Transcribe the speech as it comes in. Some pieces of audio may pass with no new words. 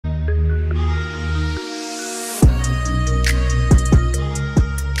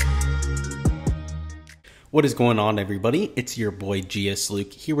What is going on, everybody? It's your boy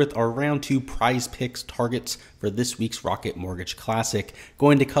Gsluke here with our round 2 prize picks targets for this week's Rocket Mortgage Classic.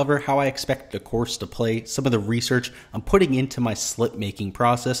 Going to cover how I expect the course to play, some of the research I'm putting into my slip making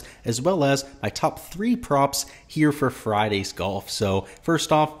process, as well as my top 3 props here for Friday's golf. So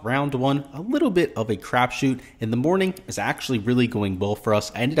first off, round 1, a little bit of a crapshoot. In the morning is actually really going well for us.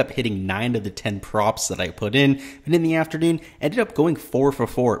 I ended up hitting 9 of the 10 props that I put in, and in the afternoon ended up going 4 for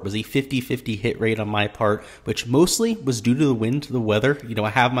 4. It was a 50-50 hit rate on my part, which mostly was due to the wind, the weather. I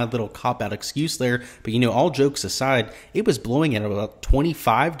have my little cop-out excuse there, but all jokes aside, it was blowing at about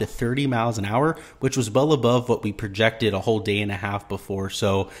 25 to 30 miles an hour, which was well above what we projected a whole day and a half before.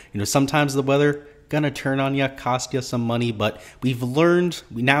 So, sometimes the weather gonna turn on you, cost you some money, but we've learned,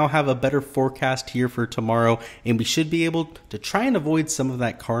 we now have a better forecast here for tomorrow, and we should be able to try and avoid some of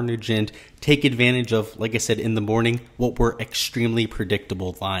that carnage and take advantage of, like I said, in the morning, what were extremely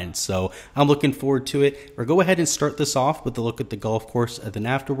predictable lines. So I'm looking forward to it. We'll go ahead and start this off with a look at the golf course, and then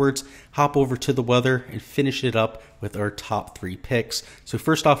afterwards hop over to the weather and finish it up with our top 3 picks. So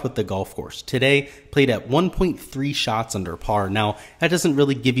first off with the golf course. Today played at 1.3 shots under par. Now that doesn't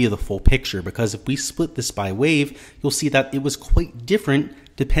really give you the full picture, because if we split this by wave, you'll see that it was quite different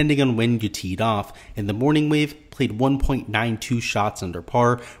depending on when you teed off. In the morning wave, played 1.92 shots under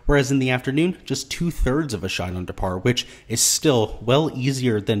par, whereas in the afternoon, just 2/3 of a shot under par, which is still well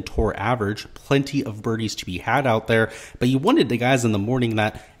easier than tour average. Plenty of birdies to be had out there, but you wanted the guys in the morning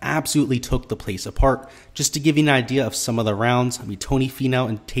that absolutely took the place apart. Just to give you an idea of some of the rounds, Tony Finau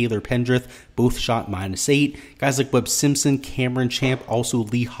and Taylor Pendrith both shot -8. Guys like Webb Simpson, Cameron Champ, also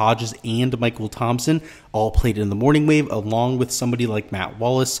Lee Hodges and Michael Thompson all played in the morning wave, along with somebody like Matt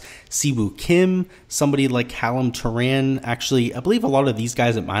Wallace, Siwoo Kim, somebody like Callum Turan. Actually, I believe a lot of these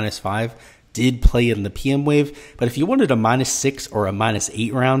guys at -5 did play in the PM wave, but if you wanted a -6 or a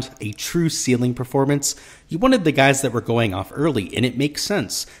 -8 round, a true ceiling performance, you wanted the guys that were going off early, and it makes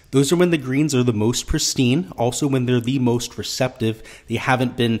sense. Those are when the greens are the most pristine, also when they're the most receptive. They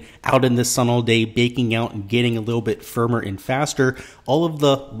haven't been out in the sun all day, baking out and getting a little bit firmer and faster. All of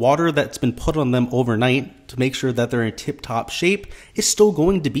the water that's been put on them overnight to make sure that they're in tip-top shape is still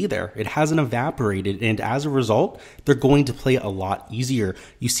going to be there. It hasn't evaporated, and as a result, they're going to play a lot easier.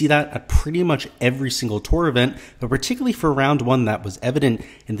 You see that at pretty much every single tour event, but particularly for round 1 that was evident.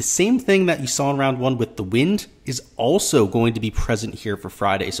 And the same thing that you saw in round 1 with the wind is also going to be present here for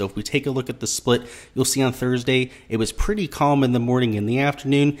Friday. So if we take a look at the split, you'll see on Thursday, it was pretty calm in the morning. In the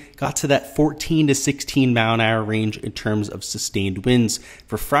afternoon, got to that 14 to 16 mile an hour range in terms of sustained winds.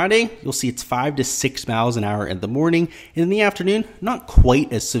 For Friday, you'll see it's 5 to 6 miles an hour in the morning. And in the afternoon, not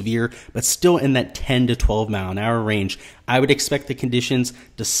quite as severe, but still in that 10 to 12 mile an hour range. I would expect the conditions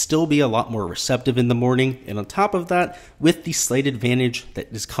to still be a lot more receptive in the morning. And on top of that, with the slight advantage that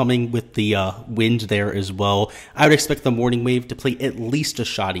is coming with the wind there as well, I would expect the morning wave to play at least a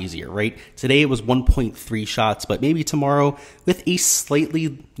shot easier, right? Today it was 1.3 shots, but maybe tomorrow with a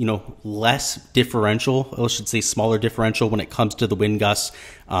slightly, less differential, or I should say smaller differential when it comes to the wind gusts.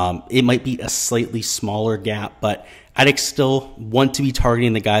 It might be a slightly smaller gap, but I'd still want to be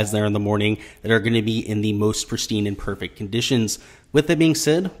targeting the guys there in the morning that are going to be in the most pristine and perfect conditions. With that being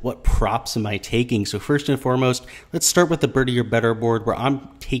said, what props am I taking? So first and foremost, let's start with the birdie or better board, where I'm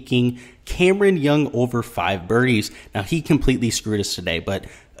taking Cameron Young over 5 birdies. Now, he completely screwed us today, but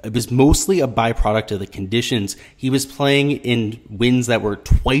it was mostly a byproduct of the conditions. He was playing in winds that were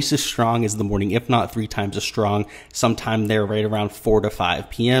twice as strong as the morning, if not 3 times as strong, sometime there right around 4 to 5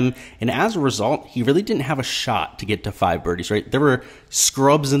 p.m. And as a result, he really didn't have a shot to get to 5 birdies, right? There were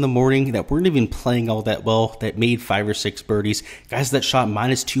scrubs in the morning that weren't even playing all that well that made 5 or 6 birdies. Guys that shot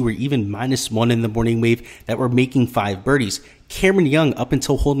 -2 or even -1 in the morning wave that were making 5 birdies. Cameron Young, up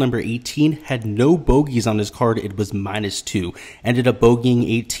until hole number 18, had no bogeys on his card. It was -2. Ended up bogeying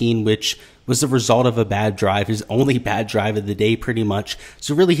 18, which was the result of a bad drive, his only bad drive of the day pretty much.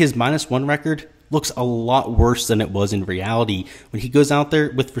 So really his -1 record looks a lot worse than it was in reality. When he goes out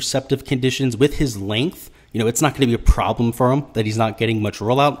there with receptive conditions, with his length, it's not going to be a problem for him that he's not getting much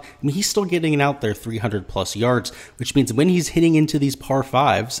rollout. He's still getting it out there 300 plus yards, which means when he's hitting into these par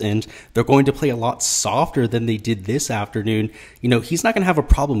 5s and they're going to play a lot softer than they did this afternoon, he's not going to have a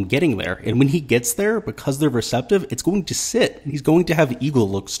problem getting there. And when he gets there, because they're receptive, it's going to sit. He's going to have eagle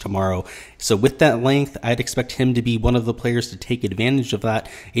looks tomorrow. So with that length, I'd expect him to be one of the players to take advantage of that.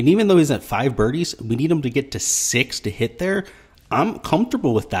 And even though he's at 5 birdies, we need him to get to 6 to hit there. I'm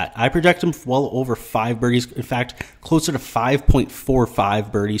comfortable with that. I project him for well over 5 birdies. In fact, closer to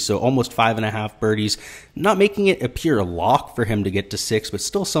 5.45 birdies, so almost 5.5 birdies. Not making it appear a lock for him to get to 6, but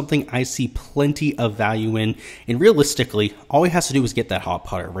still something I see plenty of value in. And realistically, all he has to do is get that hot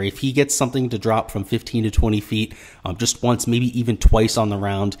putter, right? If he gets something to drop from 15 to 20 feet just once, maybe even twice on the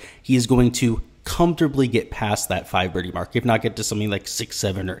round, he is going to comfortably get past that 5 birdie mark, if not get to something like 6,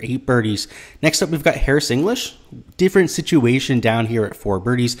 7, or 8 birdies. Next up, we've got Harris English. Different situation down here at 4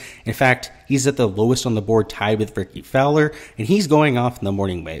 birdies. In fact, he's at the lowest on the board, tied with Ricky Fowler, and he's going off in the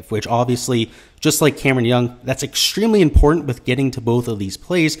morning wave, which obviously, just like Cameron Young, that's extremely important with getting to both of these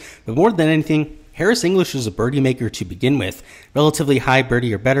plays. But more than anything, Harris English is a birdie maker to begin with. Relatively high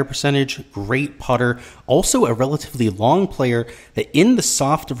birdie or better percentage, great putter, also a relatively long player that in the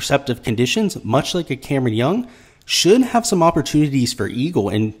soft receptive conditions, much like a Cameron Young, should have some opportunities for eagle.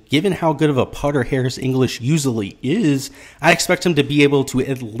 And given how good of a putter Harris English usually is, I expect him to be able to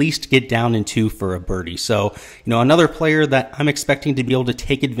at least get down in 2 for a birdie. So, another player that I'm expecting to be able to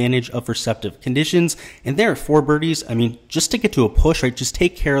take advantage of receptive conditions. And there at 4 birdies, I mean, just to get to a push, right, just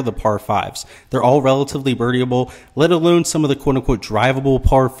take care of the par 5s. They're all relatively birdieable, let alone some of the quote-unquote drivable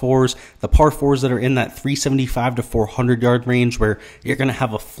par 4s, the par 4s that are in that 375 to 400 yard range where you're going to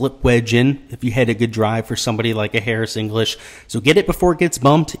have a flip wedge in if you had a good drive for somebody like a Harris English. So get it before it gets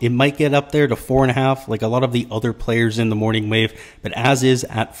bumped. It might get up there to 4.5 like a lot of the other players in the morning wave, but as is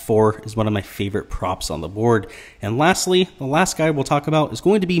at 4 is one of my favorite props on the board. And lastly, the last guy we'll talk about is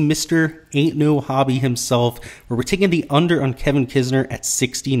going to be Mr. Ain't No Hobby himself, where we're taking the under on Kevin Kisner at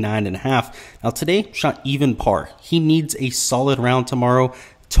 69.5. Now today, shot even par. He needs a solid round tomorrow.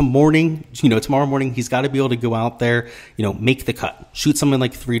 Tomorrow morning, he's got to be able to go out there, make the cut, shoot something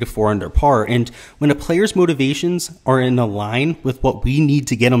like 3 to 4 under par. And when a player's motivations are in a line with what we need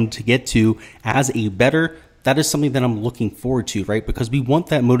to get him to get to as a better, that is something that I'm looking forward to, right? Because we want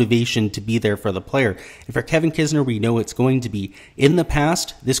that motivation to be there for the player. And for Kevin Kisner, we know it's going to be. In the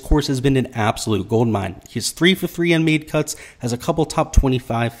past, this course has been an absolute goldmine. He's 3 for 3 unmade cuts, has a couple top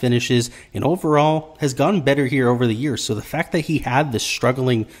 25 finishes, and overall has gotten better here over the years. So the fact that he had this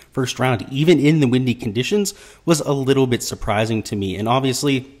struggling first round, even in the windy conditions, was a little bit surprising to me. And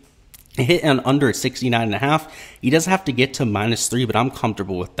obviously, hit an under at 69.5. He does have to get to -3, but I'm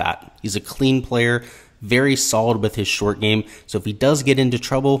comfortable with that. He's a clean player, very solid with his short game. So if he does get into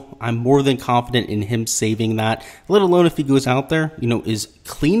trouble, I'm more than confident in him saving that, let alone if he goes out there, is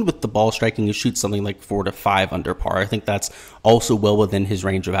clean with the ball striking and shoots something like 4 to 5 under par. I think that's also well within his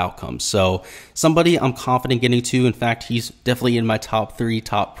range of outcomes. So somebody I'm confident getting to. In fact, he's definitely in my top 3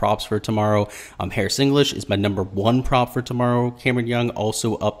 top props for tomorrow. Harris English is my number 1 prop for tomorrow. Cameron Young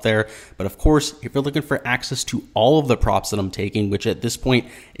also up there. But of course, if you're looking for access to all of the props that I'm taking, which at this point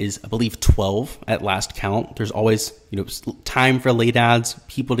is, I believe, 12 at last count, there's always time for late ads,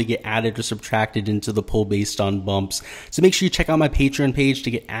 people to get added or subtracted into the pool based on bumps. So make sure you check out my Patreon page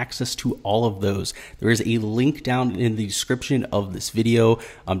to get access to all of those. There is a link down in the description of this video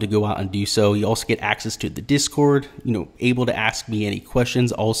to go out and do so. You also get access to the Discord, able to ask me any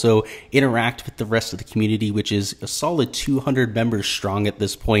questions, also interact with the rest of the community, which is a solid 200 members strong at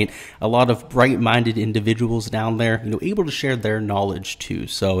this point. A lot of bright-minded individuals down there, able to share their knowledge too.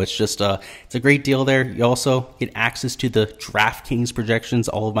 So it's just it's a great deal there. You also get access to the Draftkings projections,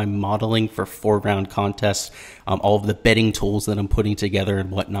 all of my modeling for 4-round contests, all of the betting tools that I'm putting together and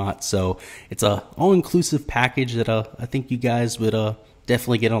whatnot. So it's a all-inclusive package that I think you guys would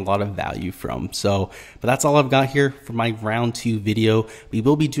definitely get a lot of value from. So, but that's all I've got here for my round 2 video. We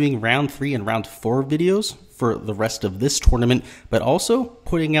will be doing round 3 and round 4 videos for the rest of this tournament, but also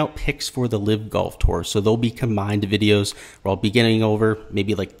putting out picks for the Live Golf Tour. So there'll be combined videos where I'll be getting over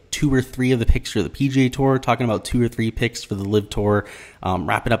maybe like 2 or 3 of the picks for the PGA Tour, talking about 2 or 3 picks for the Live Tour,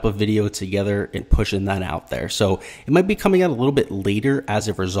 wrapping up a video together and pushing that out there. So it might be coming out a little bit later as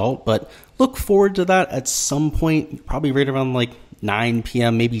a result, but look forward to that at some point, probably right around like 9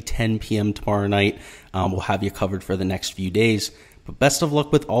 p.m., maybe 10 p.m. tomorrow night. We'll have you covered for the next few days. But best of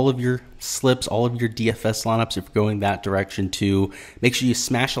luck with all of your slips, all of your DFS lineups if you're going that direction too. Make sure you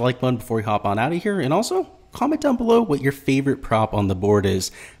smash the like button before you hop on out of here. And also comment down below what your favorite prop on the board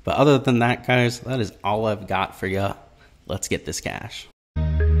is. But other than that, guys, that is all I've got for you. Let's get this cash.